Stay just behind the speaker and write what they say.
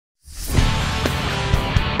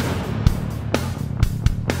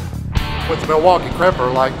With the Milwaukee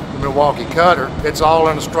crimper, like the Milwaukee cutter, it's all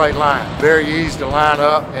in a straight line. Very easy to line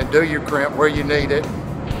up and do your crimp where you need it.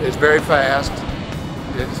 It's very fast.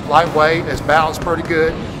 It's lightweight, it's balanced pretty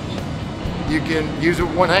good. You can use it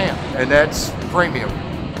with one hand, and that's premium.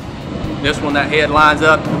 This one, that head lines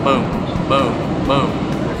up, boom, boom, boom.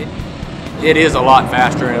 It is a lot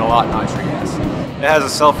faster and a lot nicer, yes. It has a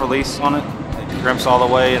self-release on it. It crimps all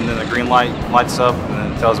the way, and then the green light lights up, and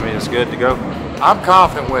then it tells me it's good to go. I'm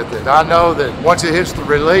confident with it. I know that once it hits the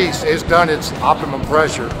release, it's done its optimum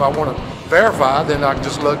pressure. If I want to verify, then I can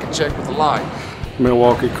just look and check with the light.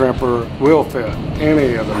 Milwaukee crimper will fit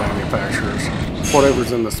any of the manufacturers.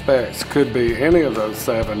 Whatever's in the specs could be any of those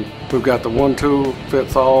 7. We've got the one tool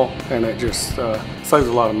fits all, and it just saves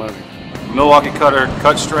a lot of money. Milwaukee cutter,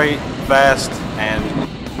 cut straight, fast,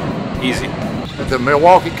 and easy. The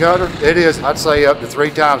Milwaukee cutter, it is, I'd say, up to 3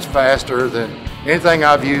 times faster than anything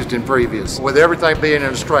I've used in previous. With everything being in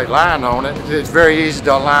a straight line on it, it's very easy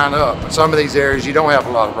to line up. Some of these areas you don't have a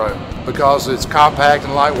lot of room because it's compact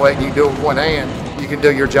and lightweight and you can do it with one hand. You can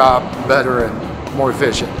do your job better and more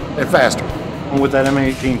efficient and faster. With that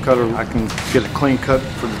M18 cutter, I can get a clean cut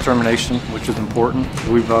for the termination, which is important.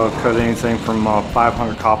 We've cut anything from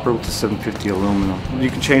 500 copper to 750 aluminum. You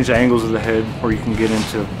can change the angles of the head, or you can get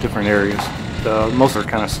into different areas. Most are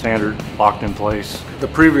kind of standard, locked in place. The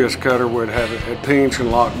previous cutter would have it pinched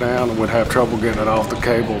and locked down and would have trouble getting it off the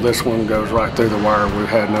cable. This one goes right through the wire. We've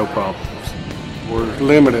had no problems. We're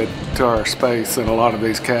limited to our space in a lot of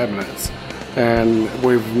these cabinets, and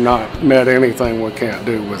we've not met anything we can't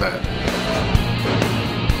do with that.